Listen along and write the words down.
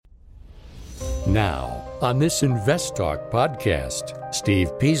Now, on this Invest Talk podcast,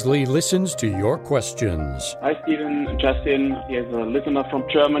 Steve Peasley listens to your questions. Hi, Stephen. Justin. Here's a listener from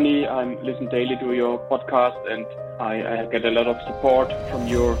Germany. I listen daily to your podcast, and I get a lot of support from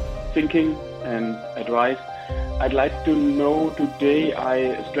your thinking and advice. I'd like to know today,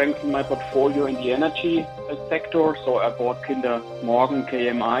 I strengthened my portfolio in the energy sector, so I bought Kinder Morgan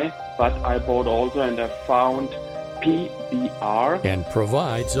KMI, but I bought also and I found PBR. And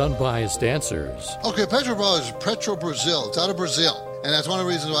provides unbiased answers. Okay, Petrobras is Petro Brazil. It's out of Brazil. And that's one of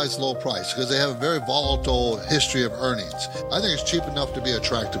the reasons why it's low price, because they have a very volatile history of earnings. I think it's cheap enough to be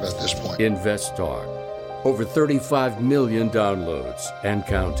attractive at this point. Invest Talk. Over 35 million downloads and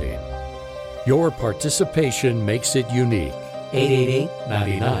counting. Your participation makes it unique.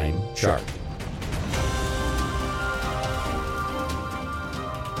 888-99-CHART.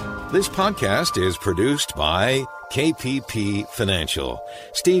 This podcast is produced by KPP Financial.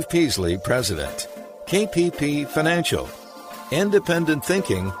 Steve Peasley, President. KPP Financial. Independent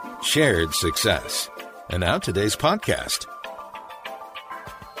thinking, shared success. And now today's podcast.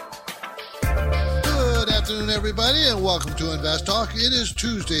 Good afternoon, everybody, and welcome to Invest Talk. It is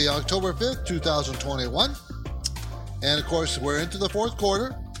Tuesday, October 5th, 2021. And, of course, we're into the fourth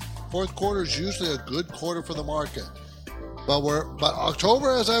quarter. Fourth quarter is usually a good quarter for the market. But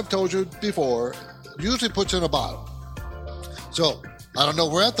October, as I've told you before, usually puts in a bottom. So, I don't know,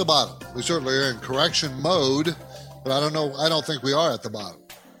 we're at the bottom. We certainly are in correction mode, but I don't think we are at the bottom.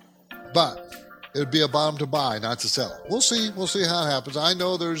 But it would be a bottom to buy, not to sell. We'll see how it happens. I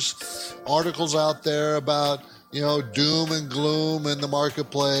know there's articles out there about, doom and gloom in the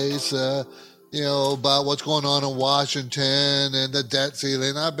marketplace, about what's going on in Washington and the debt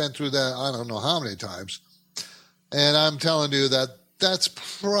ceiling. I've been through that I don't know how many times. And I'm telling you that that's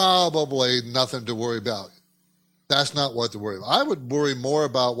probably nothing to worry about. That's not what to worry about. I would worry more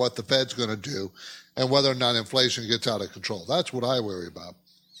about what the Fed's going to do and whether or not inflation gets out of control. That's what I worry about.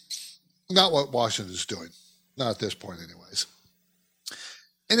 Not what Washington's doing. Not at this point, anyways.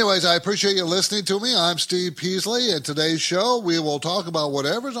 Anyways, I appreciate you listening to me. I'm Steve Peasley, and today's show, we will talk about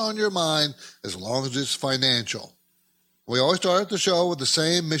whatever's on your mind as long as it's financial. We always start the show with the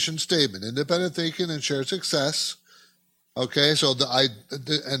same mission statement: independent thinking and shared success. Okay, so I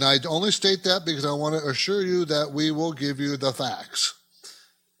only state that because I want to assure you that we will give you the facts.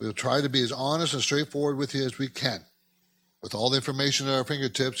 We'll try to be as honest and straightforward with you as we can. With all the information at our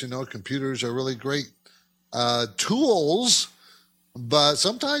fingertips, computers are really great tools, but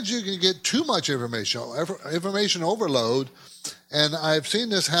sometimes you can get too much information overload. And I've seen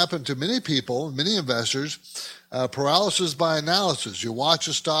this happen to many people, many investors, paralysis by analysis. You watch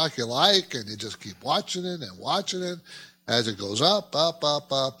a stock you like, and you just keep watching it and watching it as it goes up,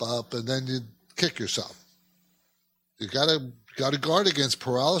 and then you kick yourself. You got to guard against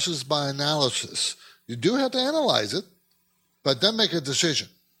paralysis by analysis. You do have to analyze it, but then make a decision.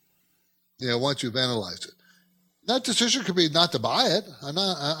 Once you've analyzed it, that decision could be not to buy it.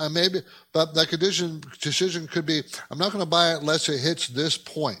 But that decision could be, I'm not going to buy it unless it hits this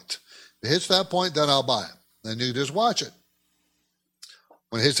point. If it hits that point, then I'll buy it. Then you just watch it.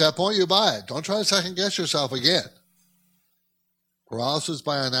 When it hits that point, you buy it. Don't try to second guess yourself again. Paralysis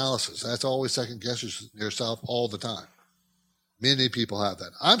by analysis. That's always second guess yourself all the time. Many people have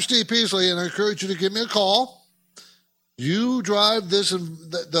that. I'm Steve Peasley, and I encourage you to give me a call. You drive this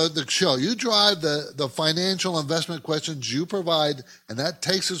the show. You drive the financial investment questions you provide, and that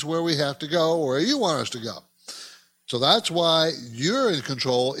takes us where we have to go, or where you want us to go. So that's why you're in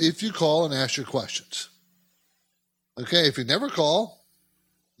control if you call and ask your questions. Okay, if you never call,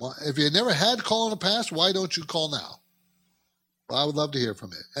 if you never had call in the past, why don't you call now? Well, I would love to hear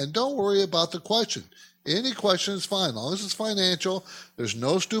from you. And don't worry about the question. Any question is fine, as long as it's financial. There's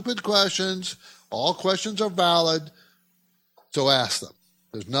no stupid questions. All questions are valid. So ask them.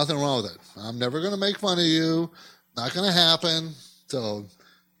 There's nothing wrong with it. I'm never going to make fun of you. Not going to happen. So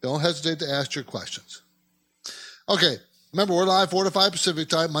don't hesitate to ask your questions. Okay, remember, we're live 4 to 5 Pacific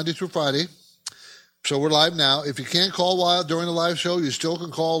time, Monday through Friday. So we're live now. If you can't call during the live show, you still can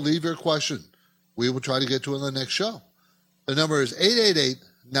call, leave your question. We will try to get to it in the next show. The number is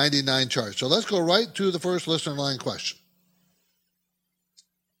 888-99-CHART. So let's go right to the first listener line question.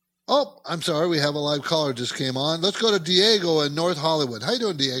 Oh, I'm sorry. We have a live caller just came on. Let's go to Diego in North Hollywood. How you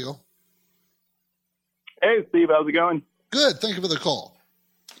doing, Diego? Hey, Steve. How's it going? Good. Thank you for the call.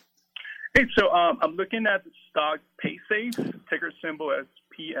 Hey, so I'm looking at the stock Paysafe, ticker symbol as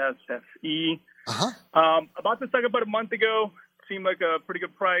PSFE. About this stock about a month ago. Seemed like a pretty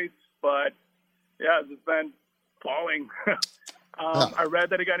good price, but yeah, it's been falling. I read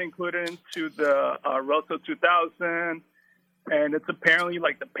that it got included into the Russell 2000, and it's apparently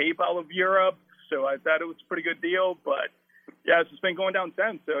like the PayPal of Europe. so I thought it was a pretty good deal. But yeah, it's just been going down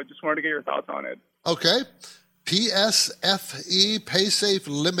since, so I just wanted to get your thoughts on it. Okay. PSFE, PaySafe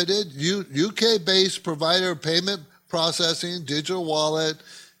Limited, UK-based provider of payment processing, digital wallet,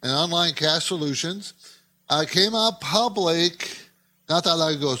 and online cash solutions. Came out public not that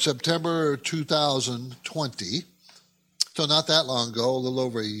long ago, September 2020. So not that long ago, a little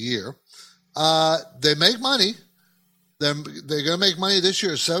over a year. They make money. They're going to make money this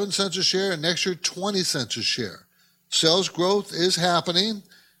year, 7 cents a share, and next year, 20 cents a share. Sales growth is happening.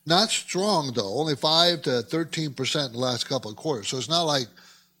 Not strong, though, only 5 to 13% in the last couple of quarters. So it's not like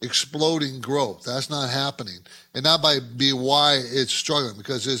exploding growth. That's not happening. And that might be why it's struggling,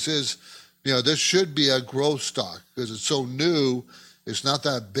 because this is, this should be a growth stock because it's so new. It's not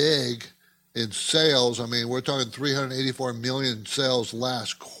that big in sales. I mean, we're talking 384 million sales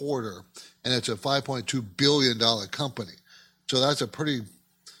last quarter, and it's a $5.2 billion company. So that's a pretty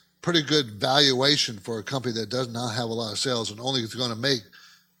good valuation for a company that does not have a lot of sales and only is going to make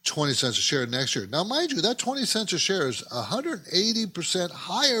 20 cents a share next year. Now, mind you, that 20 cents a share is 180%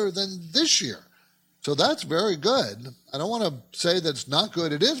 higher than this year. So that's very good. I don't want to say that it's not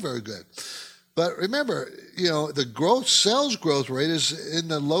good. It is very good. But remember, the sales growth rate is in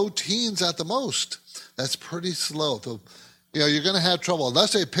the low teens at the most. That's pretty slow. So, you're going to have trouble.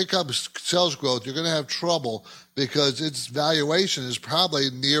 Unless they pick up sales growth, you're going to have trouble because its valuation is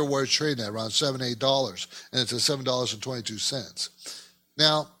probably near where it's trading at, around $7, $8, and it's at $7.22.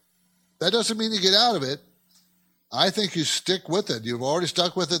 Now, that doesn't mean you get out of it. I think you stick with it. You've already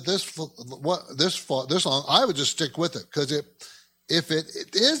stuck with it this long. I would just stick with it because if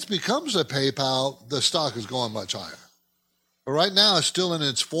it becomes a PayPal, the stock is going much higher. But right now, it's still in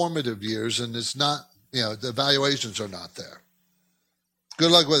its formative years, and it's not, the valuations are not there. Good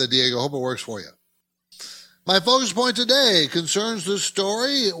luck with it, Diego. Hope it works for you. My focus point today concerns the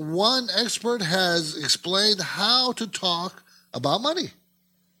story. One expert has explained how to talk about money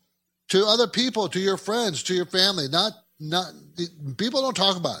to other people, to your friends, to your family. Not people don't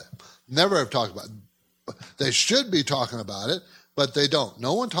talk about it. Never have talked about it. They should be talking about it, but they don't.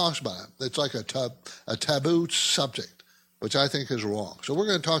 No one talks about it. It's like a taboo subject, which I think is wrong. So we're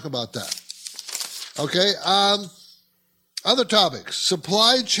going to talk about that. Okay. Other topics: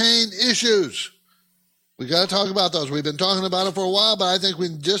 supply chain issues. We got to talk about those. We've been talking about it for a while, but I think we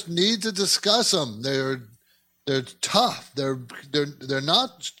just need to discuss them. They're tough. They're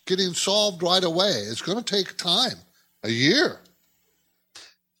not getting solved right away. It's going to take time, a year.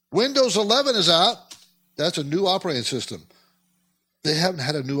 Windows 11 is out. That's a new operating system. They haven't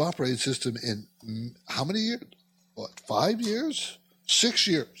had a new operating system in how many years? 5 years? 6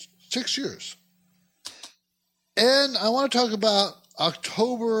 years. 6 years. And I want to talk about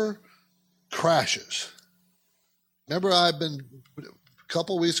October crashes. Remember, a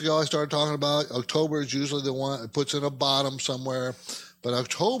couple of weeks ago, I started talking about October is usually the one that puts in a bottom somewhere, but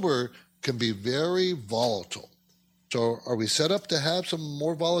October can be very volatile. So are we set up to have some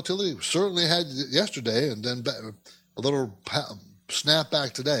more volatility? We certainly had yesterday and then a little snap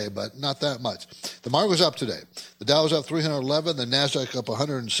back today, but not that much. The market was up today. The Dow was up 311, the NASDAQ up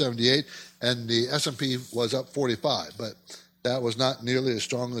 178, and the S&P was up 45, but that was not nearly as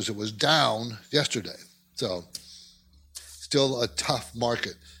strong as it was down yesterday. So still a tough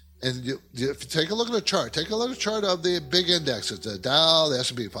market. And if you take a look at the chart, take a look at the chart of the big indexes, the Dow, the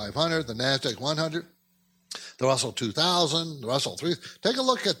S&P 500, the NASDAQ 100, the Russell 2000, the Russell 3000. Take a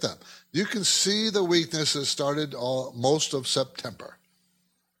look at them. You can see the weakness that started most of September.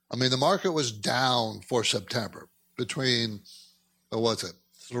 I mean, the market was down for September between,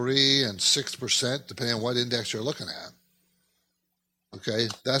 3 and 6%, depending on what index you're looking at. Okay,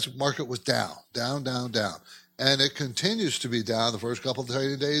 that market was down. And it continues to be down the first couple of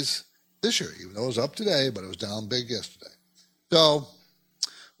trading days this year, even though it was up today, but it was down big yesterday. So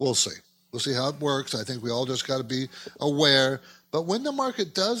we'll see. We'll see how it works. I think we all just got to be aware. But when the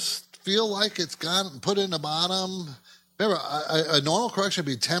market does feel like it's put in the bottom, remember, a normal correction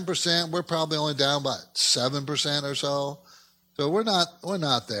would be 10%. We're probably only down by 7% or so. So we're not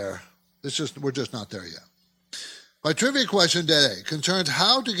there. We're just not there yet. My trivia question today concerns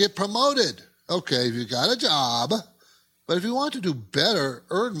how to get promoted. Okay, if you got a job, but if you want to do better,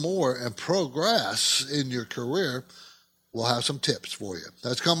 earn more, and progress in your career, we'll have some tips for you.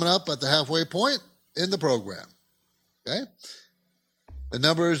 That's coming up at the halfway point in the program. Okay? The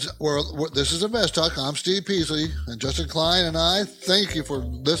numbers this is Invest Talk. I'm Steve Peasley, and Justin Klein and I thank you for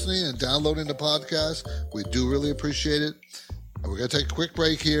listening and downloading the podcast. We do really appreciate it. And we're going to take a quick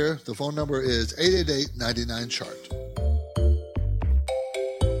break here. The phone number is 888-99-CHART.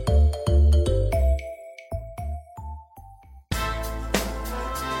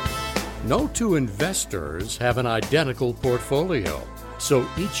 No two investors have an identical portfolio, so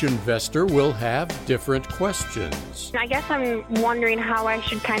each investor will have different questions. I guess I'm wondering how I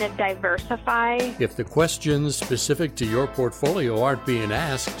should kind of diversify. If the questions specific to your portfolio aren't being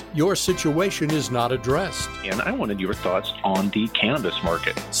asked, your situation is not addressed. And I wanted your thoughts on the cannabis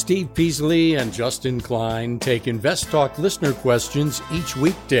market. Steve Peasley and Justin Klein take Invest Talk listener questions each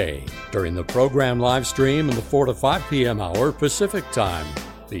weekday during the program live stream in the 4 to 5 p.m. hour Pacific Time.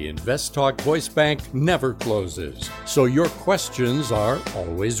 The Invest Talk voice bank never closes, so your questions are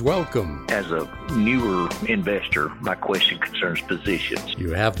always welcome. As a newer investor, my question concerns positions.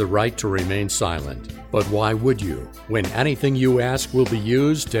 You have the right to remain silent, but why would you, when anything you ask will be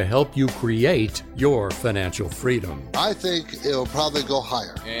used to help you create your financial freedom? I think it'll probably go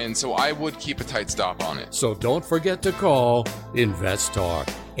higher. And so I would keep a tight stop on it. So don't forget to call Invest Talk,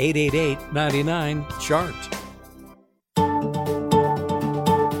 888-99-CHART.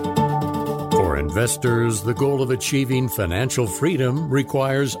 For investors, the goal of achieving financial freedom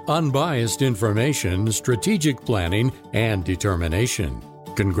requires unbiased information, strategic planning, and determination.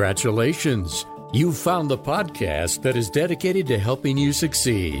 Congratulations! You've found the podcast that is dedicated to helping you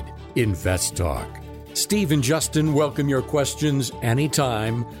succeed. Invest Talk. Steve and Justin welcome your questions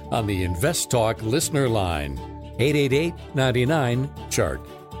anytime on the Invest Talk listener line. 888-99-CHART.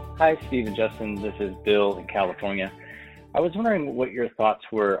 Hi, Steve and Justin. This is Bill in California. I was wondering what your thoughts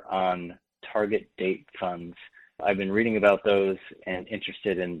were on target date funds. I've been reading about those and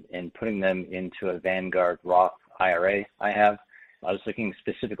interested in putting them into a Vanguard Roth IRA I have. I was looking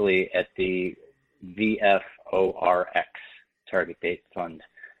specifically at the VFORX target date fund.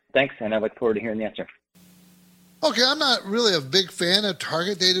 Thanks, and I look forward to hearing the answer. Okay, I'm not really a big fan of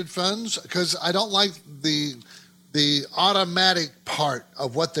target dated funds because I don't like the automatic part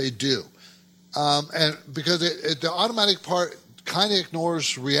of what they do. And because the automatic part kind of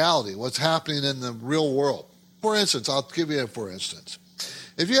ignores reality, what's happening in the real world. For instance, I'll give you a for instance.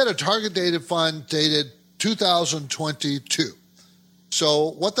 If you had a target dated fund dated 2022,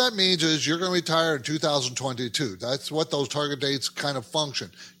 so what that means is you're going to retire in 2022. That's what those target dates kind of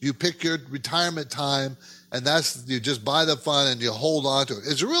function. You pick your retirement time, and you just buy the fund and you hold on to it.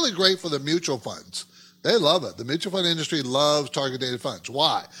 It's really great for the mutual funds. They love it. The mutual fund industry loves target dated funds.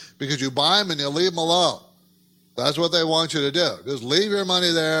 Why? Because you buy them and you leave them alone. That's what they want you to do. Just leave your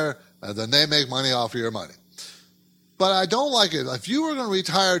money there, and then they make money off of your money. But I don't like it. If you were going to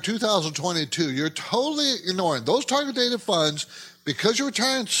retire 2022, you're totally ignoring those target dated funds. Because you're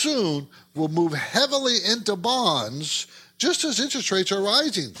retiring soon, will move heavily into bonds just as interest rates are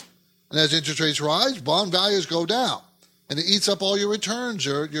rising. And as interest rates rise, bond values go down. And it eats up all your returns,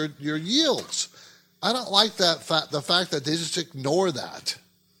 your yields. I don't like the fact that they just ignore that.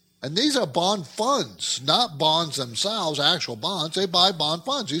 And these are bond funds, not bonds themselves, actual bonds. They buy bond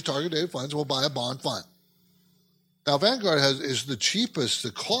funds. These target date funds will buy a bond fund. Now, Vanguard is the cheapest.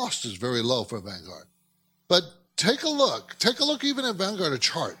 The cost is very low for Vanguard. But take a look. Take a look even at Vanguard, a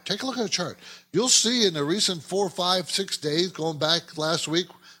chart. Take a look at a chart. You'll see in the recent 4, 5, 6 days, going back last week,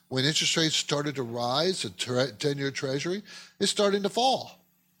 when interest rates started to rise, the 10-year Treasury is starting to fall.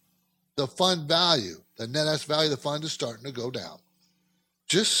 The fund value, the net asset value of the fund is starting to go down.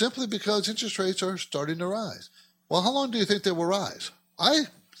 Just simply because interest rates are starting to rise. Well, how long do you think they will rise? I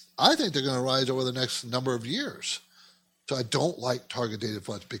think they're going to rise over the next number of years. So I don't like target dated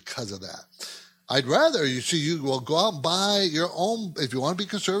funds because of that. I'd rather you will go out and buy your own. If you want to be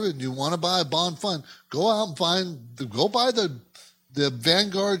conservative and you want to buy a bond fund, go out and go buy the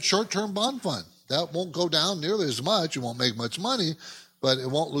Vanguard short-term bond fund. That won't go down nearly as much. You won't make much money, but it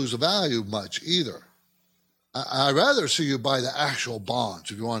won't lose the value much either. I'd rather see you buy the actual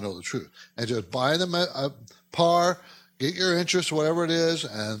bonds if you want to know the truth, and just buy them at par, get your interest, whatever it is,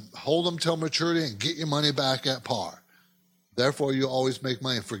 and hold them till maturity and get your money back at par. Therefore, you always make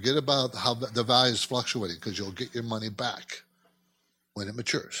money. Forget about how the value is fluctuating because you'll get your money back when it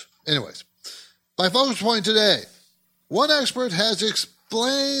matures. Anyways, my focus point today, one expert has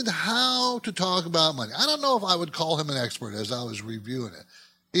explained how to talk about money. I don't know if I would call him an expert as I was reviewing it.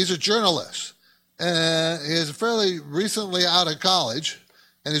 He's a journalist, and he is fairly recently out of college,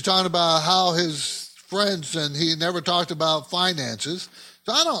 and he's talking about how his friends, and he never talked about finances.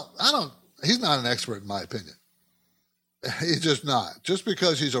 So he's not an expert in my opinion. He's just not. Just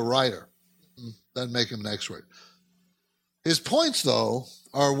because he's a writer doesn't make him an expert. His points, though,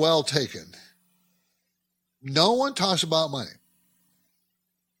 are well taken. No one talks about money.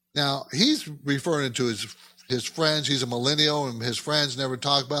 Now, he's referring to his friends. He's a millennial, and his friends never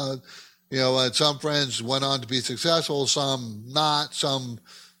talk about it. And some friends went on to be successful, some not, some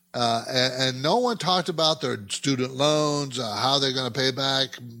And no one talked about their student loans, how they're going to pay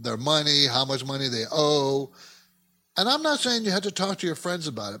back their money, how much money they owe. And I'm not saying you have to talk to your friends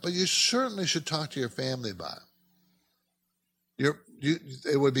about it, but you certainly should talk to your family about it.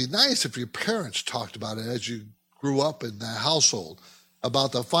 It would be nice if your parents talked about it as you grew up in that household,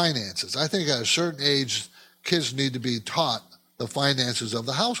 about the finances. I think at a certain age, kids need to be taught the finances of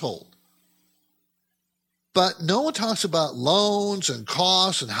the household. But no one talks about loans and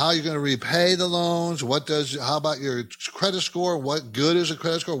costs and how you're going to repay the loans. How about your credit score? What good is a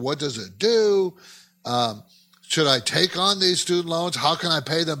credit score? What does it do? Should I take on these student loans? How can I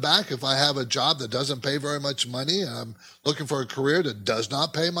pay them back if I have a job that doesn't pay very much money and I'm looking for a career that does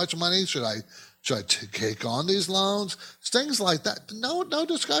not pay much money? Should I take on these loans? Things like that. No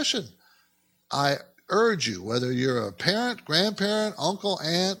discussion. I urge you, whether you're a parent, grandparent, uncle,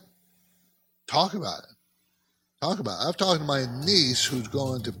 aunt, talk about it. I've talked to my niece who's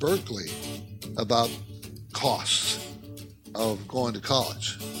going to Berkeley about costs of going to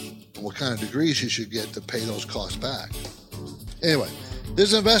college and what kind of degrees she should get to pay those costs back. Anyway,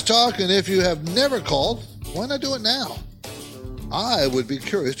 this is Invest Talk, and if you have never called, why not do it now? I would be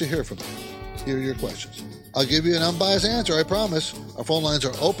curious to hear from you. Hear your questions. I'll give you an unbiased answer, I promise. Our phone lines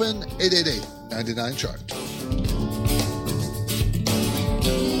are open, 888-99-CHART.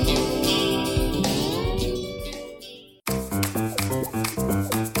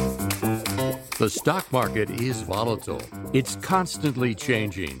 The stock market is volatile. It's constantly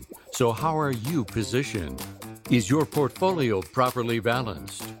changing. So how are you positioned? Is your portfolio properly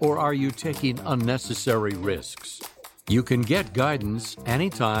balanced, or are you taking unnecessary risks? You can get guidance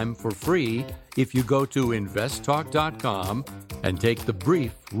anytime for free if you go to investtalk.com and take the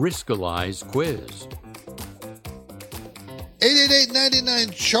brief Riskalyze quiz.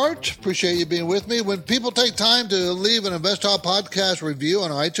 888-99-CHART. Appreciate you being with me. When people take time to leave an Invest Talk podcast review on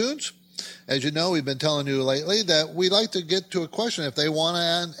iTunes, as you know, we've been telling you lately that we like to get to a question. If they want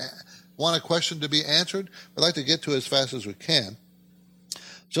a question to be answered, we'd like to get to it as fast as we can.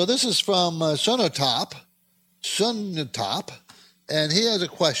 So this is from Sunotop, and he has a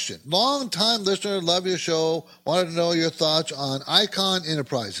question. Long-time listener, love your show. Wanted to know your thoughts on Icahn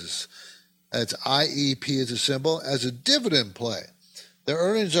Enterprises. That's IEP as a symbol, as a dividend play. Their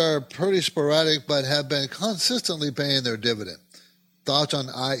earnings are pretty sporadic, but have been consistently paying their dividend. Thoughts on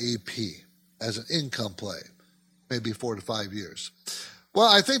IEP as an income play, maybe 4 to 5 years. Well,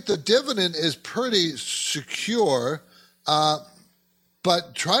 I think the dividend is pretty secure,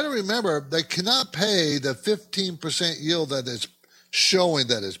 but try to remember they cannot pay the 15% yield that is showing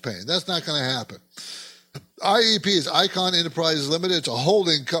that it's paying. That's not going to happen. IEP is Icahn Enterprises Limited. It's a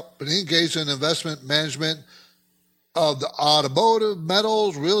holding company engaged in investment management of the automotive,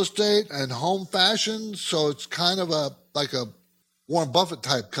 metals, real estate, and home fashion. So it's kind of like a Warren Buffett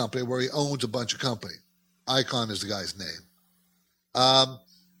type company where he owns a bunch of company. Icahn is the guy's name.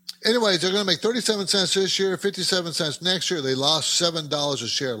 Anyways, they're going to make 37 cents this year, 57 cents next year. They lost $7 a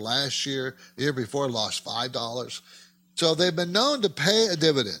share last year. The year before, lost $5. So they've been known to pay a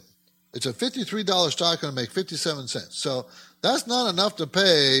dividend. It's a $53 stock, going to make 57 cents. So that's not enough to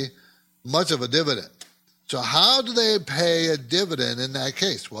pay much of a dividend. So how do they pay a dividend in that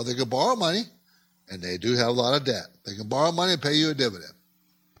case? Well, they can borrow money, and they do have a lot of debt. They can borrow money and pay you a dividend.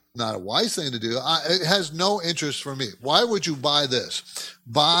 Not a wise thing to do. It has no interest for me. Why would you buy this?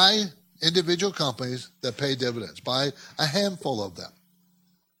 Buy individual companies that pay dividends. Buy a handful of them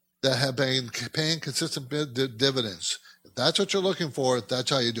that have been paying consistent dividends. If that's what you're looking for, that's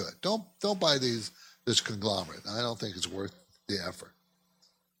how you do it. Don't buy this conglomerate. I don't think it's worth the effort.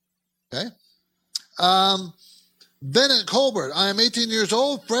 Okay? Bennett Colbert, I am 18 years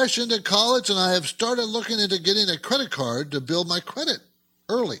old, fresh into college, and I have started looking into getting a credit card to build my credit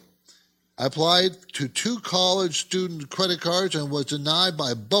early. I applied to 2 college student credit cards and was denied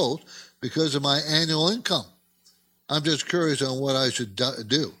by both because of my annual income. I'm just curious on what I should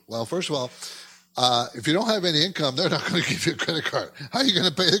do. Well, first of all, if you don't have any income, they're not going to give you a credit card. How are you going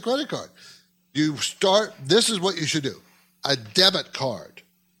to pay the credit card? This is what you should do. A debit card.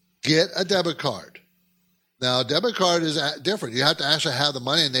 Get a debit card. Now, a debit card is different. You have to actually have the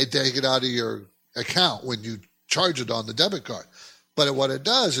money, and they take it out of your account when you charge it on the debit card. But what it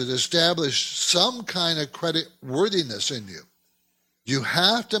does is establish some kind of credit worthiness in you. You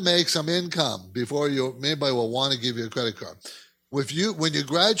have to make some income before anybody will want to give you a credit card. When you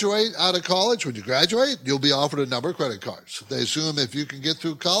graduate out of college, you'll be offered a number of credit cards. They assume if you can get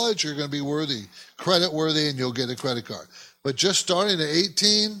through college, you're going to be credit worthy, and you'll get a credit card. But just starting at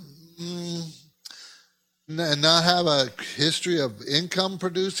 18, and not have a history of income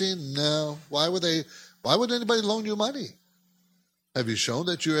producing, no. Why would anybody loan you money? Have you shown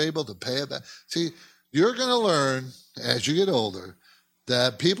that you're able to pay it back? See, you're going to learn as you get older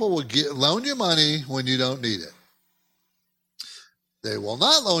that people will loan you money when you don't need it. They will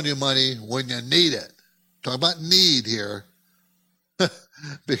not loan you money when you need it. Talk about need here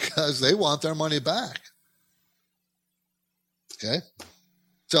because they want their money back. Okay?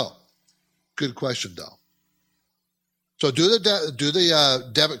 So, good question, though. So do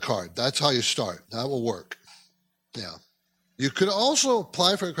the debit card. That's how you start. That will work. Yeah. You could also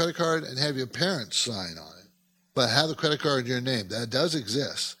apply for a credit card and have your parents sign on it, but have the credit card in your name. That does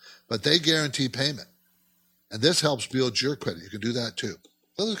exist, but they guarantee payment. And this helps build your credit. You can do that too.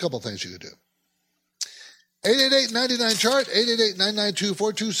 So there's a couple of things you can do. 888-99-CHART,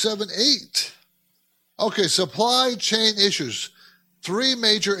 888-992-4278. Okay, supply chain issues. 3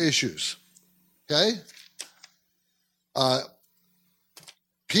 major issues. Okay?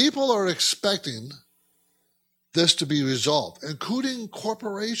 People are expecting this to be resolved, including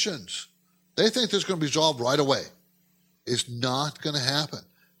corporations. They think this is going to be resolved right away. It's not going to happen.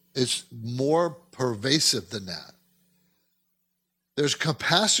 It's more pervasive than that. There's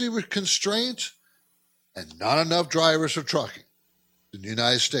capacity constraints and not enough drivers for trucking in the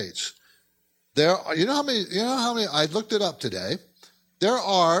United States. You know how many, I looked it up today. There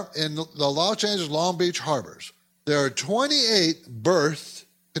are, in the Los Angeles, Long Beach harbors, there are 28 berthed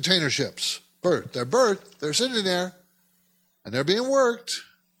container ships. They're sitting there, and they're being worked,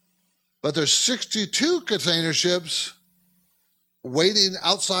 but there's 62 container ships waiting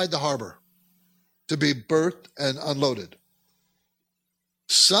outside the harbor to be berthed and unloaded.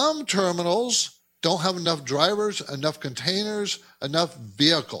 Some terminals don't have enough drivers, enough containers, enough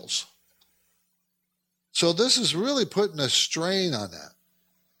vehicles. So this is really putting a strain on that.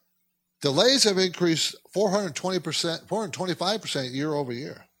 Delays have increased 425% year over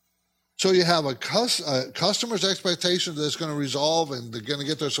year. So you have a customer's expectation that it's going to resolve and they're going to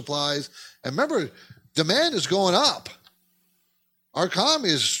get their supplies. And remember, demand is going up. Our economy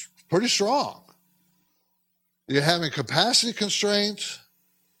is pretty strong. You're having capacity constraints,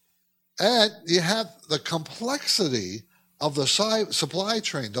 and you have the complexity of the supply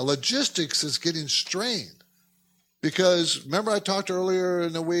chain. The logistics is getting strained. Because remember I talked earlier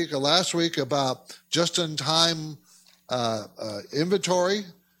in the week, or last week, about just-in-time inventory?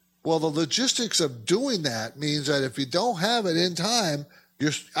 Well, the logistics of doing that means that if you don't have it in time,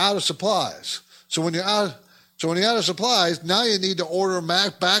 you're out of supplies. So when you're out of supplies, now you need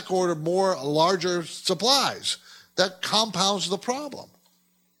to back order more larger supplies. That compounds the problem.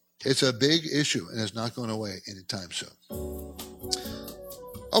 It's a big issue, and it's not going away anytime soon.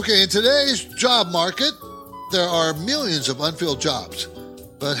 Okay, in today's job market, there are millions of unfilled jobs,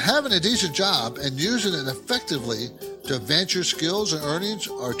 but having a decent job and using it effectively to advance your skills and earnings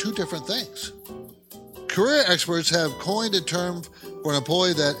are 2 different things. Career experts have coined a term for an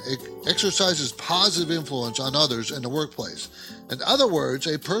employee that exercises positive influence on others in the workplace. In other words,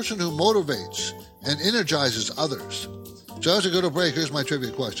 a person who motivates and energizes others. So as we go to break, here's my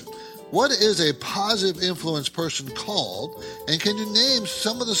trivia question. What is a positive influence person called, and can you name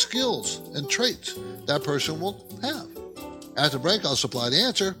some of the skills and traits that person will have? After break, I'll supply the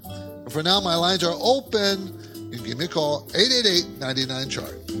answer. And for now, my lines are open. You can give me a call,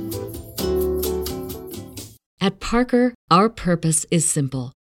 888-99-CHART. At Parker, our purpose is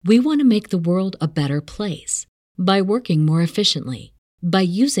simple. We want to make the world a better place by working more efficiently, by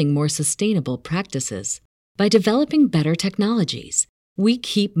using more sustainable practices, by developing better technologies. We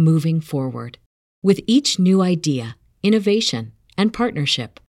keep moving forward. With each new idea, innovation, and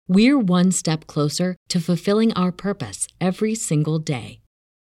partnership, we're one step closer to fulfilling our purpose every single day.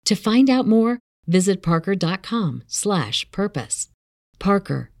 To find out more, visit parker.com/purpose.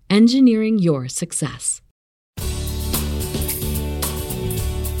 Parker, engineering your success.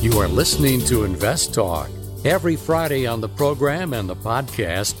 You are listening to Invest Talk. Every Friday on the program and the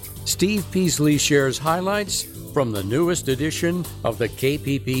podcast, Steve Peasley shares highlights from the newest edition of the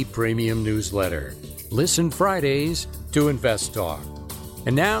KPP Premium Newsletter. Listen Fridays to Invest Talk.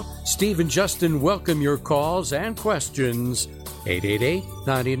 And now, Steve and Justin welcome your calls and questions.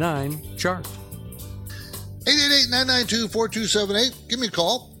 888-99-CHART. 888-992-4278. Give me a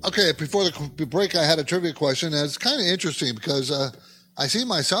call. Okay, before the break, I had a trivia question, and it's kind of interesting because I see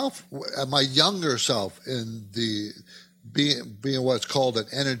myself, my younger self, in being what's called an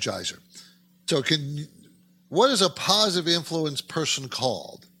energizer. So what is a positive influence person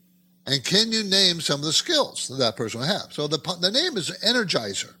called? And can you name some of the skills that person will have? So the name is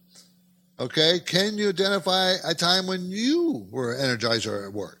energizer. Okay, can you identify a time when you were an energizer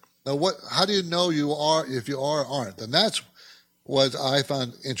at work? Now, how do you know you are if you are or aren't? And that's what I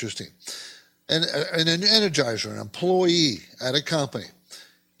found interesting. an energizer, an employee at a company,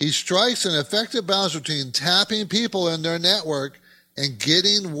 he strikes an effective balance between tapping people in their network and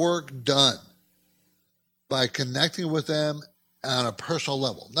getting work done by connecting with them on a personal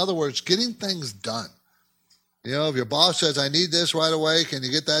level. In other words, getting things done. You know, if your boss says, I need this right away, can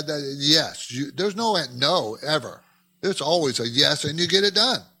you get that? Yes. There's no ever. There's always a yes, and you get it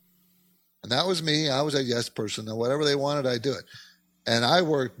done. And that was me. I was a yes person. And whatever they wanted, I do it. And I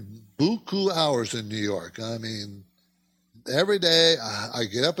worked buku hours in New York. I mean, every day I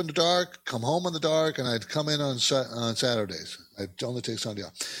get up in the dark, come home in the dark, and I'd come in on Saturdays. I'd only take Sunday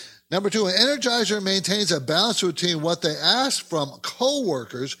off. Number 2, an energizer maintains a balance between what they ask from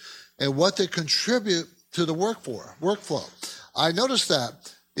coworkers and what they contribute to the workflow. I noticed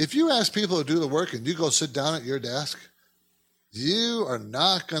that if you ask people to do the work and you go sit down at your desk, you are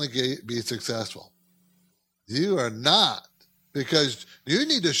not going to be successful. You are not, because you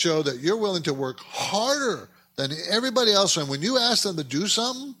need to show that you're willing to work harder than everybody else. And when you ask them to do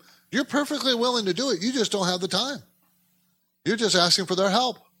something, you're perfectly willing to do it. You just don't have the time. You're just asking for their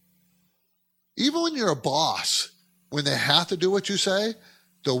help. Even when you're a boss, when they have to do what you say,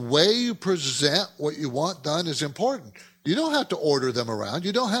 the way you present what you want done is important. You don't have to order them around.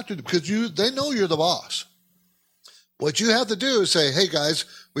 You don't have to, because they know you're the boss. What you have to do is say, hey, guys,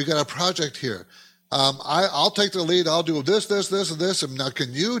 we got a project here. I'll take the lead. I'll do this, and this. And now,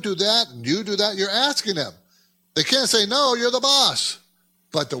 can you do that? And you do that? You're asking them. They can't say, no, you're the boss.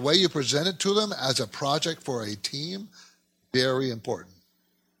 But the way you present it to them as a project for a team, very important.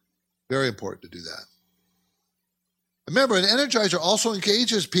 Very important to do that. Remember, an energizer also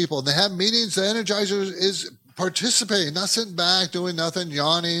engages people. And they have meetings. The energizer is participating, not sitting back, doing nothing,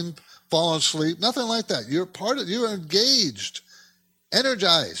 yawning, falling asleep, nothing like that. You're engaged,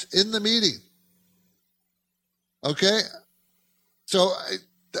 energized in the meeting. Okay? So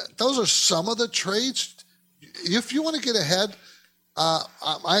those are some of the traits. If you want to get ahead,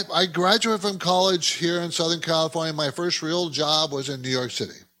 I graduated from college here in Southern California. My first real job was in New York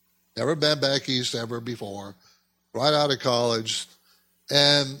City. Never been back east ever before. Right out of college.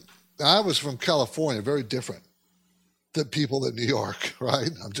 And I was from California, very different than people in New York, right?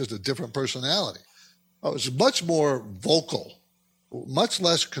 I'm just a different personality. I was much more vocal, much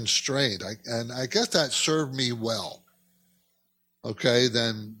less constrained. And I guess that served me well, okay,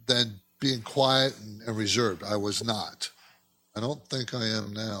 than being quiet and reserved. I was not. I don't think I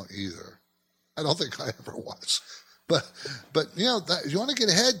am now either. I don't think I ever was. But you know, you want to get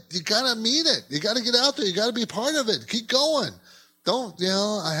ahead, you got to mean it. You got to get out there. You got to be part of it. Keep going. Don't,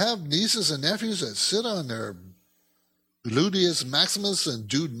 I have nieces and nephews that sit on their gluteus maximus and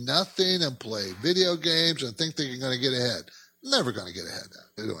do nothing and play video games and think they're going to get ahead. Never going to get ahead.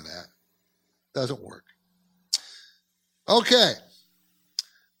 They're doing that. Doesn't work. Okay.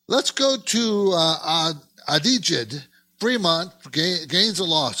 Let's go to Adijit Fremont, gains and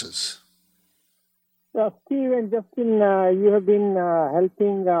losses. Steve and Justin, you have been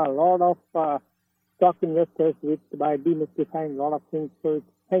helping a lot of stock investors by demystifying a lot of things. So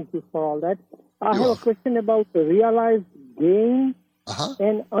thank you for all that. I have a question about the realized gains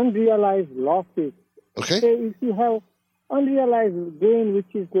and unrealized losses. Okay. If you have unrealized gain,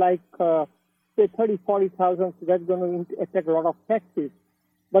 which is like, say, 30,000, 40,000, so that's going to attract a lot of taxes.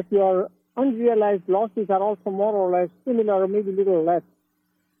 But your unrealized losses are also more or less similar or maybe a little less.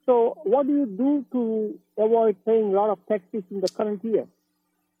 So what do you do to avoid paying a lot of taxes in the current year?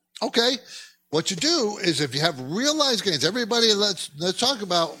 Okay. What you do is if you have realized gains, everybody, let's talk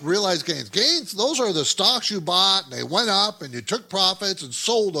about realized gains. Gains, those are the stocks you bought and they went up and you took profits and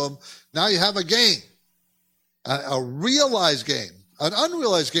sold them. Now you have a gain, a realized gain. An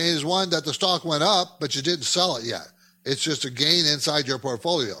unrealized gain is one that the stock went up, but you didn't sell it yet. It's just a gain inside your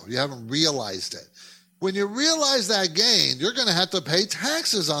portfolio. You haven't realized it. When you realize that gain, you're going to have to pay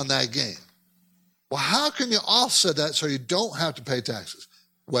taxes on that gain. Well, how can you offset that so you don't have to pay taxes?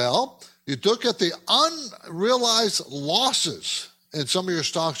 Well, you look at the unrealized losses in some of your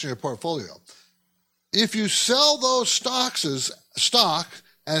stocks in your portfolio. If you sell those stock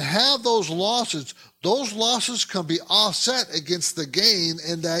and have those losses can be offset against the gain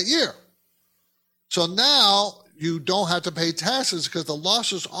in that year. So now you don't have to pay taxes because the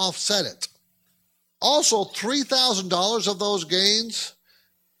losses offset it. Also, $3,000 of those gains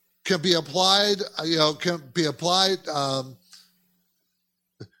can be applied, well,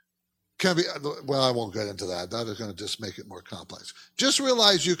 I won't get into that. That is going to just make it more complex. Just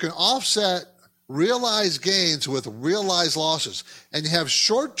realize you can offset realized gains with realized losses. And you have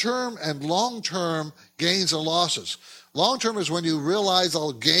short-term and long-term gains and losses. Long-term is when you realize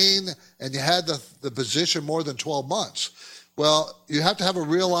a gain and you had the position more than 12 months. Well, you have to have a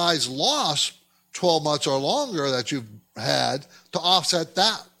realized loss 12 months or longer that you've had to offset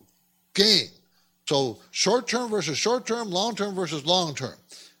that gain. So short-term versus short-term, long-term versus long-term.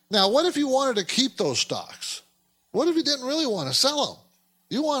 Now, what if you wanted to keep those stocks? What if you didn't really want to sell them?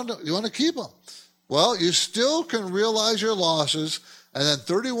 You want to keep them. Well, you still can realize your losses and then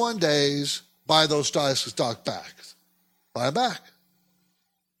 31 days buy those stock back. Buy them back.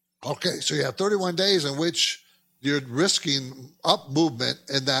 Okay, so you have 31 days in which you're risking up movement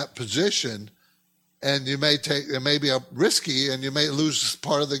in that position, and it may be risky and you may lose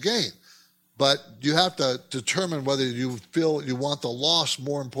part of the gain. But you have to determine whether you feel you want the loss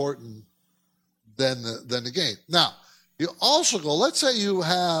more important than the gain. Now, you also go, let's say you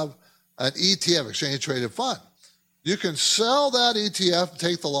have an ETF, exchange traded fund. You can sell that ETF,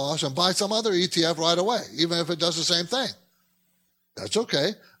 take the loss, and buy some other ETF right away, even if it does the same thing. That's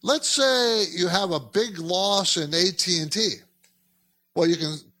okay. Let's say you have a big loss in AT&T. Well,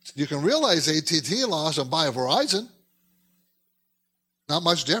 you can realize AT&T loss and buy a Verizon. Not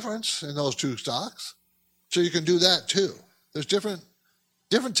much difference in those two stocks. So you can do that too. There's different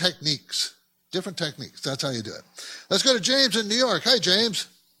techniques. Different techniques. That's how you do it. Let's go to James in New York. Hi, James.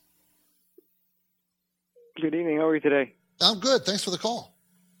 Good evening. How are you today? I'm good. Thanks for the call.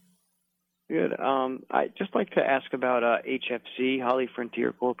 Good. I'd just like to ask about HFC, Holly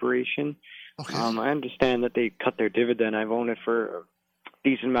Frontier Corporation. Okay. I understand that they cut their dividend. I've owned it for a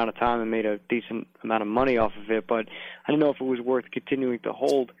decent amount of time and made a decent amount of money off of it, but I don't know if it was worth continuing to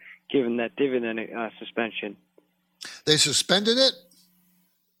hold given that dividend suspension. They suspended it?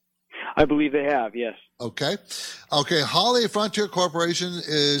 I believe they have, yes. Okay. Holly Frontier Corporation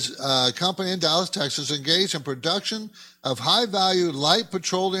is a company in Dallas, Texas, engaged in production of high-value light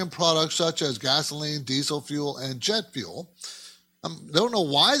petroleum products such as gasoline, diesel fuel, and jet fuel. Don't know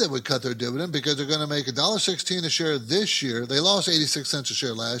why they would cut their dividend, because they're going to make $1.16 a share this year. They lost 86 cents a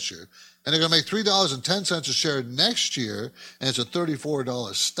share last year. And they're going to make $3.10 a share next year, and it's a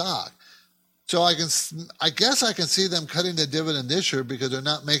 $34 stock. So I guess I can see them cutting the dividend this year because they're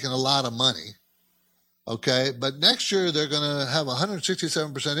not making a lot of money. Okay, but next year they're going to have a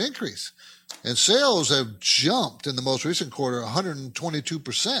 167% increase. And sales have jumped in the most recent quarter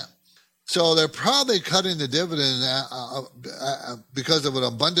 122%. So they're probably cutting the dividend because of an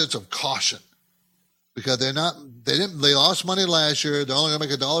abundance of caution. Because they lost money last year. They're only going to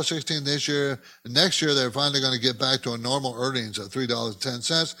make $1.16 this year. And next year, they're finally going to get back to a normal earnings of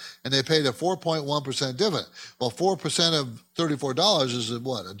 $3.10. And they paid a 4.1% dividend. Well, 4% of $34 is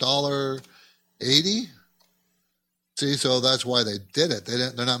what, $1.80? See, so that's why they did it.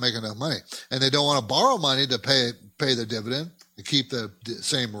 They're not making enough money. And they don't want to borrow money to pay the dividend and keep the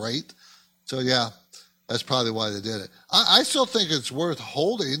same rate. So, yeah, that's probably why they did it. I still think it's worth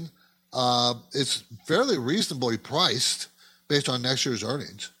holding. It's fairly reasonably priced based on next year's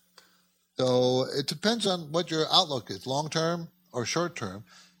earnings. So it depends on what your outlook is, long-term or short-term.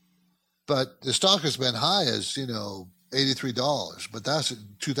 But the stock has been high as, $83, but that's in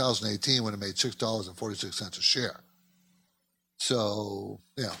 2018 when it made $6.46 a share. So,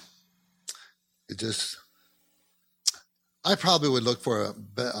 I probably would look for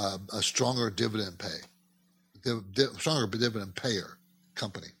a stronger dividend stronger dividend payer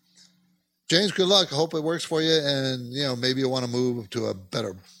company. James, good luck. I hope it works for you, and maybe you want to move to a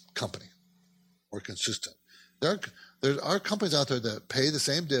better company, more consistent. There are companies out there that pay the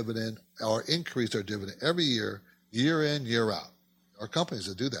same dividend or increase their dividend every year, year in, year out. There are companies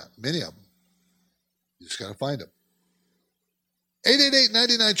that do that. Many of them. You just got to find them.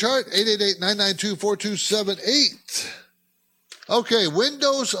 888-99-CHART, 888-992-4278. Okay,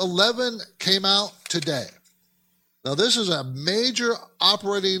 Windows 11 came out today. Now, this is a major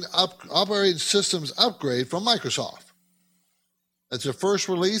operating systems upgrade from Microsoft. It's their first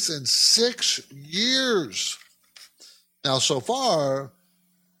release in 6 years. Now, so far,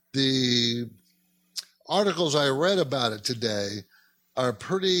 the articles I read about it today are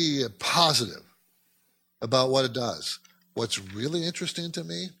pretty positive about what it does. What's really interesting to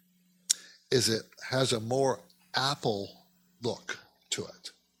me is it has a more Apple look to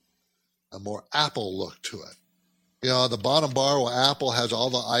it. A more Apple look to it. The bottom bar where Apple has all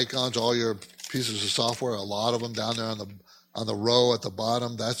the icons, all your pieces of software, a lot of them down there on the row at the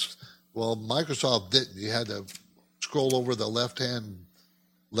bottom. Microsoft didn't. You had to scroll over the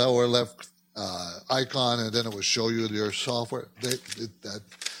lower left icon, and then it would show you your software.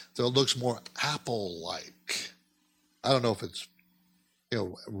 So it looks more Apple-like. I don't know if it's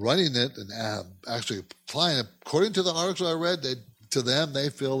running it and actually applying it. According to the article I read, they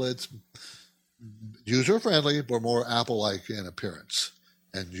feel it's user-friendly, but more Apple-like in appearance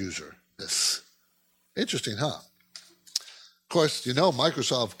and user-ness. Interesting, huh? course,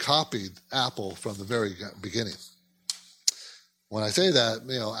 Microsoft copied Apple from the very beginning. When I say that,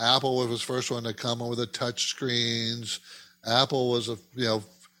 Apple was the first one to come in with the touch screens. Apple was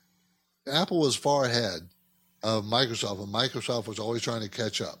far ahead of Microsoft, and Microsoft was always trying to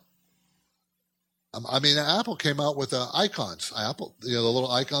catch up. Apple came out with icons. Apple, the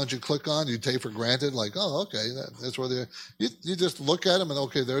little icons you click on, you take for granted, like, oh, okay, that's where they are. You just look at them and,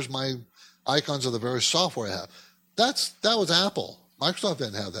 okay, there's my icons of the very software I have. That was Apple. Microsoft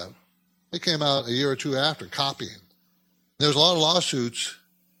didn't have that. They came out a year or two after, copying. There was a lot of lawsuits,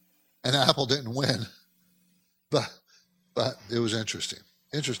 and Apple didn't win. But it was interesting.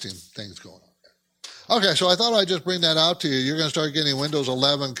 Interesting things going on there. Okay, so I thought I'd just bring that out to you. You're going to start getting Windows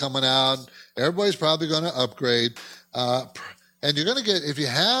 11 coming out. Everybody's probably going to upgrade. And you're going to get, if you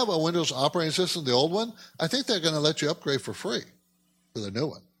have a Windows operating system, the old one, I think they're going to let you upgrade for free to the new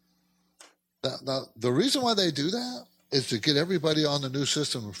one. Now, the reason why they do that is to get everybody on the new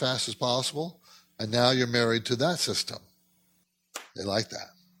system as fast as possible. And now you're married to that system. They like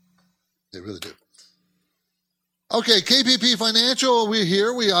that. They really do. Okay, KPP Financial, we're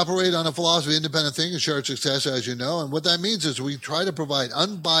here. We operate on a philosophy of independent thinking and shared success, as you know. And what that means is we try to provide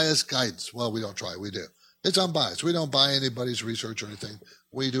unbiased guidance. Well, we don't try, we do. It's unbiased. We don't buy anybody's research or anything.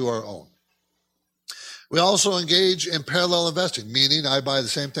 We do our own. We also engage in parallel investing, meaning I buy the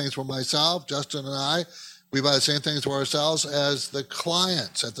same things for myself, Justin and I. We buy the same things for ourselves as the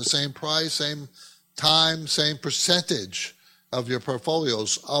clients at the same price, same time, same percentage of your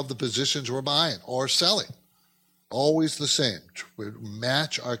portfolios of the positions we're buying or selling. Always the same. We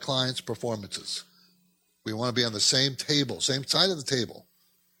match our clients' performances. We want to be on the same table, same side of the table.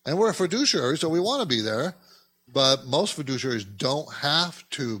 And we're a fiduciary, so we want to be there. But most fiduciaries don't have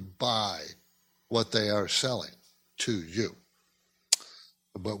to buy what they are selling to you.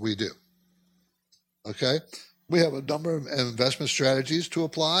 But we do. Okay? We have a number of investment strategies to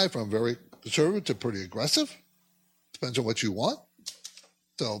apply, from very conservative to pretty aggressive. Depends on what you want.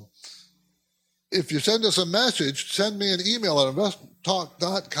 So if you send us a message, send me an email at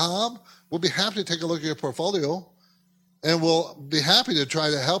investtalk.com. We'll be happy to take a look at your portfolio, and we'll be happy to try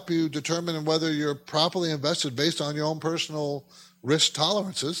to help you determine whether you're properly invested based on your own personal risk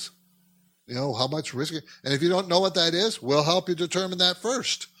tolerances. How much risk. And if you don't know what that is, we'll help you determine that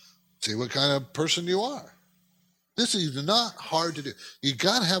first. See what kind of person you are. This is not hard to do. You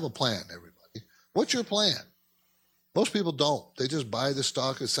got to have a plan, everybody. What's your plan? Most people don't. They just buy the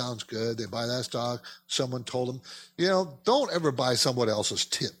stock. It sounds good. They buy that stock. Someone told them. Don't ever buy someone else's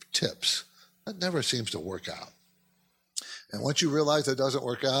tips. That never seems to work out. And once you realize that doesn't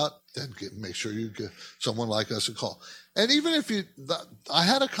work out, then make sure you give someone like us a call. And even if I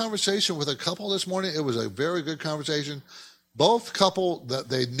had a conversation with a couple this morning. It was a very good conversation. Both couple that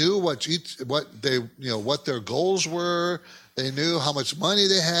they knew what their goals were. They knew how much money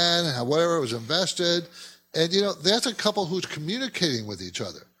they had and whatever was invested. And, that's a couple who's communicating with each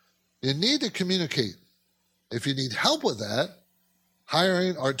other. You need to communicate. If you need help with that,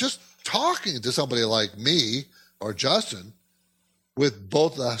 hiring or just talking to somebody like me or Justin, with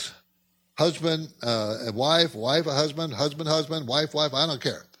both us, husband and wife, a husband, wife, I don't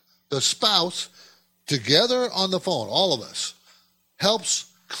care. The spouse, together on the phone, all of us, helps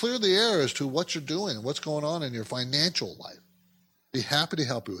clear the air as to what you're doing and what's going on in your financial life. Be happy to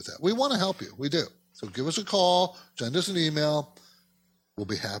help you with that. We want to help you. We do. So give us a call, send us an email. We'll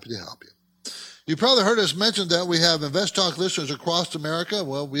be happy to help you. You probably heard us mention that we have Invest Talk listeners across America.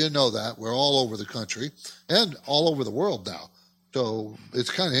 Well, we know that. We're all over the country and all over the world now. So it's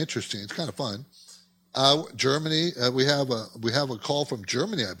kind of interesting. It's kind of fun. Germany, we have a call from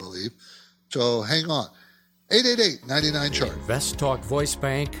Germany, I believe. So hang on. 888-99-CHART. Invest Talk Voice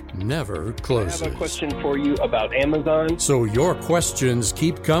Bank never closes. I have a question for you about Amazon. So your questions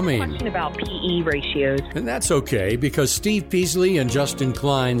keep coming. Question about PE ratios. And that's okay, because Steve Peasley and Justin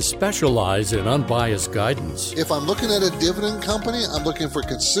Klein specialize in unbiased guidance. If I'm looking at a dividend company, I'm looking for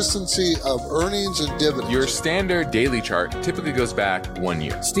consistency of earnings and dividends. Your standard daily chart typically goes back 1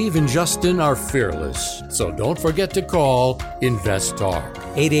 year. Steve and Justin are fearless. So don't forget to call Invest Talk.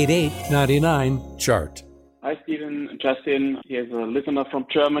 888-99-CHART. Hi, Stephen, Justin. Here's a listener from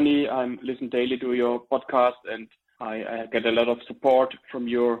Germany. I listen daily to your podcast, and I get a lot of support from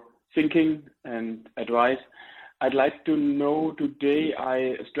your thinking and advice. I'd like to know, today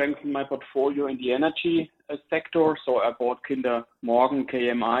I strengthened my portfolio in the energy sector, so I bought Kinder Morgan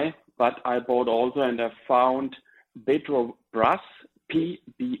KMI, but I bought also, and I found Petrobras,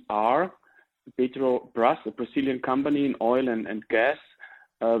 PBR, Petrobras, a Brazilian company in oil and gas.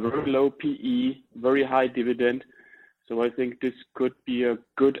 Very low PE, very high dividend. So I think this could be a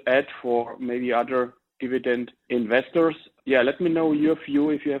good ad for maybe other dividend investors. Yeah, let me know your view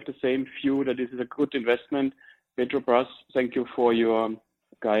if you have the same view that this is a good investment. Petrobras, thank you for your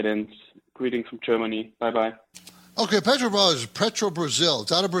guidance. Greetings from Germany. Bye-bye. Okay, Petrobras is Petrobrazil.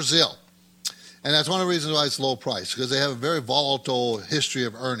 It's out of Brazil. And that's one of the reasons why it's low price, because they have a very volatile history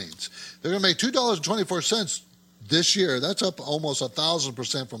of earnings. They're going to make $2.24 this year. That's up almost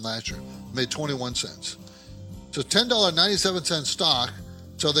 1,000% from last year. Made 21 cents. So $10.97 stock,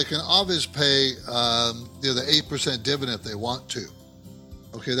 so they can obviously pay the 8% dividend if they want to.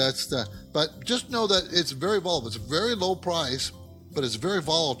 Okay, but just know that it's very volatile. It's a very low price, but it's very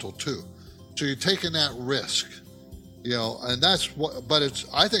volatile too. So you're taking that risk, and that's what. But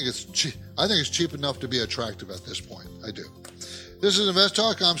I think it's cheap. I think it's cheap enough to be attractive at this point. I do. This is Invest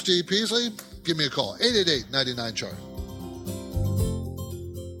Talk. I'm Steve Peasley. Give me a call, 888-99-CHART.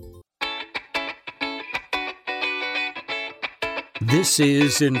 This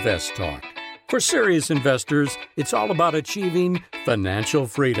is Invest Talk. For serious investors, it's all about achieving financial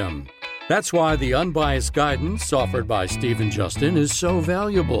freedom. That's why the unbiased guidance offered by Steve and Justin is so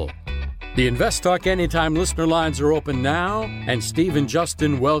valuable. The Invest Talk Anytime listener lines are open now, and Steve and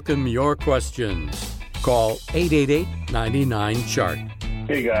Justin welcome your questions. Call 888-99-CHART.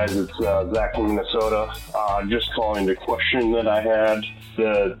 Hey guys, it's Zach from Minnesota. Just calling the question that I had.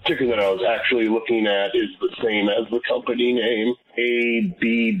 The ticker that I was actually looking at is the same as the company name,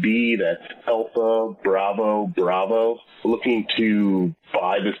 ABB, that's Alpha Bravo Bravo. Looking to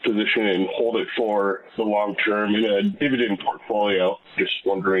buy this position and hold it for the long term in a dividend portfolio. Just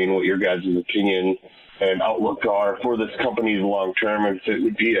wondering what your guys' opinion and outlook are for this company's long term, and if it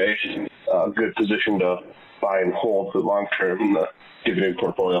would be a good position to buy and hold for long term in the dividend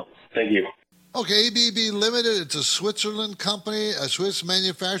portfolio. Thank you. Okay, ABB Limited, it's a Switzerland company, a Swiss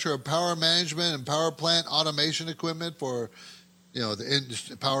manufacturer of power management and power plant automation equipment for,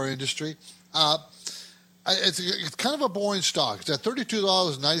 the power industry. It's kind of a boring stock. It's at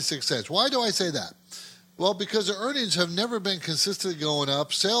 $32.96. Why do I say that? Well, because the earnings have never been consistently going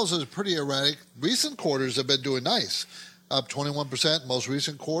up. Sales is pretty erratic. Recent quarters have been doing nice, up 21% most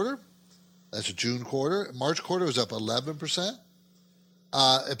recent quarter. That's a June quarter. March quarter was up 11%.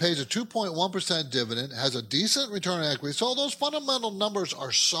 It pays a 2.1% dividend, has a decent return on equity. So all those fundamental numbers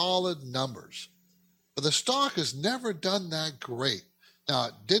are solid numbers. But the stock has never done that great. Now,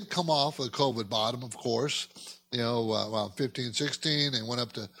 it did come off a COVID bottom, of course, around 15, 16, and went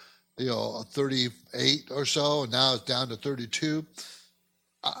up to, 38 or so, and now it's down to 32.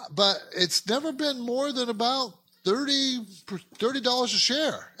 But it's never been more than about $30 a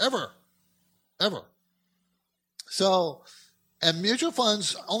share, ever. So, and mutual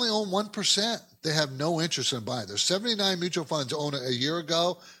funds only own 1%. They have no interest in buying. There's 79 mutual funds owned a year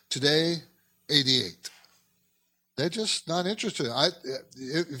ago. Today, 88. They're just not interested.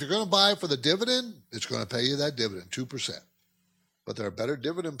 If you're going to buy for the dividend, it's going to pay you that dividend, 2%. But there are better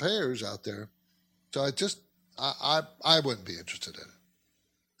dividend payers out there. So I wouldn't be interested in it.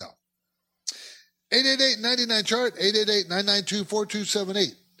 No. 888-99-CHART,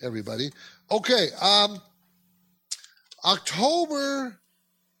 888-992-4278, everybody. Okay, October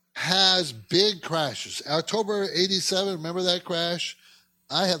has big crashes. October 87, remember that crash?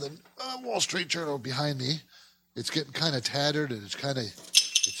 I have the Wall Street Journal behind me. It's getting kind of tattered and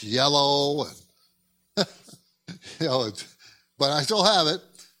it's yellow and but I still have it.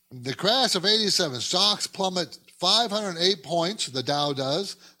 The crash of 87, stocks plummet 508 points, the Dow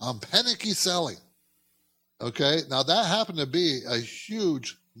does, on panicky selling. Okay, now that happened to be a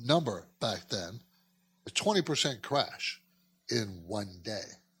huge number back then. A 20% crash in one day.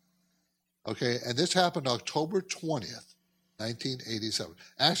 Okay, and this happened October 20th, 1987.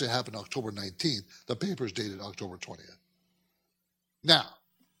 Actually, it happened October 19th. The paper's dated October 20th. Now,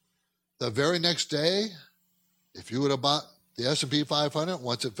 the very next day, if you would have bought the S&P 500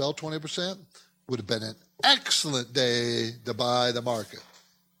 once it fell 20%, would have been an excellent day to buy the market.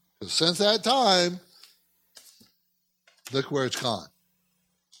 Because since that time, look where it's gone.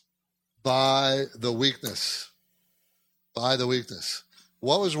 Buy the weakness. Buy the weakness.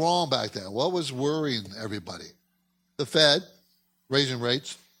 What was wrong back then? What was worrying everybody? The Fed raising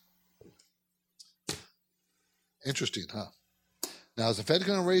rates. Interesting, huh? Now, is the Fed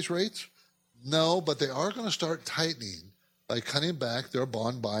going to raise rates? No, but they are going to start tightening by cutting back their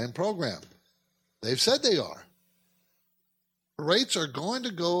bond buying program. They've said they are. Rates are going to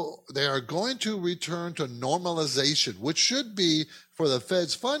return to normalization, which should be for the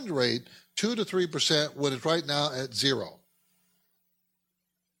Fed's fund rate 2 to 3% when it's right now at 0.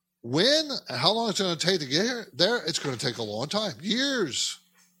 When and how long it's going to take to get there, it's going to take a long time. Years.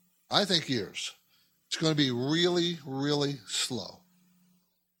 I think years. It's going to be really, really slow.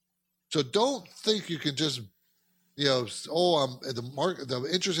 So don't think you can just, the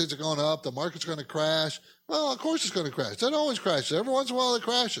interest rates are going up, the market's going to crash. Well, of course it's going to crash. It always crashes. Every once in a while it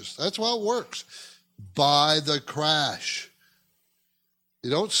crashes. That's how it works. Buy the crash. You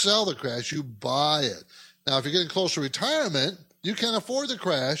don't sell the crash, you buy it. Now, if you're getting close to retirement, you can't afford the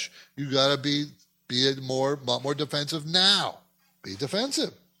crash. You got to be a lot more defensive now. Be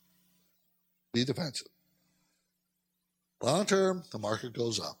defensive. Be defensive. Long term, the market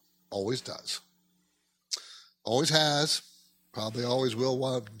goes up. Always does. Always has. Probably always will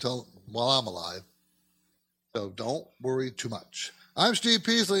while I'm alive. So don't worry too much. I'm Steve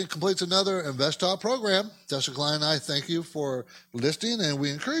Peasley. Completes another Invest Talk program. Justin Klein and I thank you for listening, and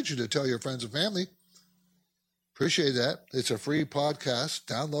we encourage you to tell your friends and family. Appreciate that. It's a free podcast.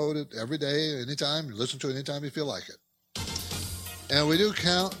 Download it every day, anytime. You listen to it anytime you feel like it. And we do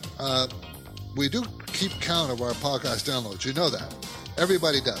keep count of our podcast downloads. You know that.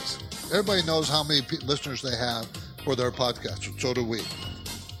 Everybody does. Everybody knows how many listeners they have for their podcast. So do we.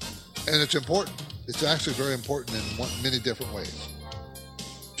 And it's important. It's actually very important in many different ways.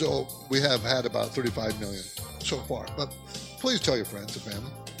 So we have had about 35 million so far. But please tell your friends and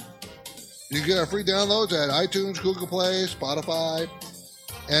family. You can get our free downloads at iTunes, Google Play, Spotify,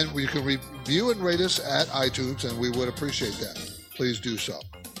 and you can review and rate us at iTunes, and we would appreciate that. Please do so.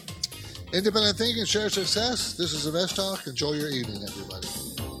 Independent thinking, share success. This is Invest Talk. Enjoy your evening, everybody.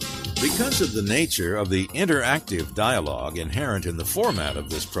 Because of the nature of the interactive dialogue inherent in the format of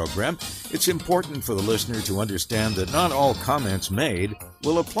this program, it's important for the listener to understand that not all comments made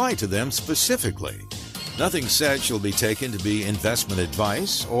will apply to them specifically. Nothing said shall be taken to be investment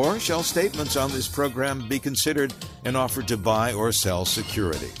advice, or shall statements on this program be considered an offer to buy or sell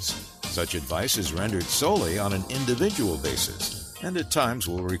securities. Such advice is rendered solely on an individual basis, and at times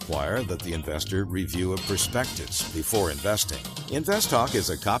will require that the investor review a prospectus before investing. Invest Talk is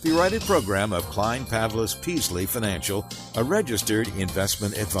a copyrighted program of Klein Pavlis Peasley Financial, a registered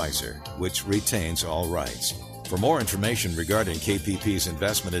investment advisor, which retains all rights. For more information regarding KPP's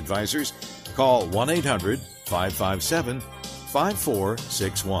investment advisors, call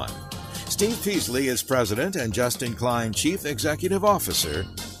 1-800-557-5461. Steve Peasley is President and Justin Klein Chief Executive Officer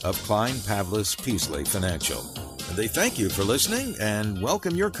of Klein Pavlis Peasley Financial. And they thank you for listening and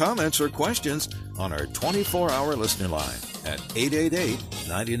welcome your comments or questions on our 24-hour listener line at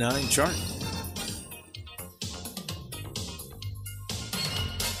 888-99-CHART.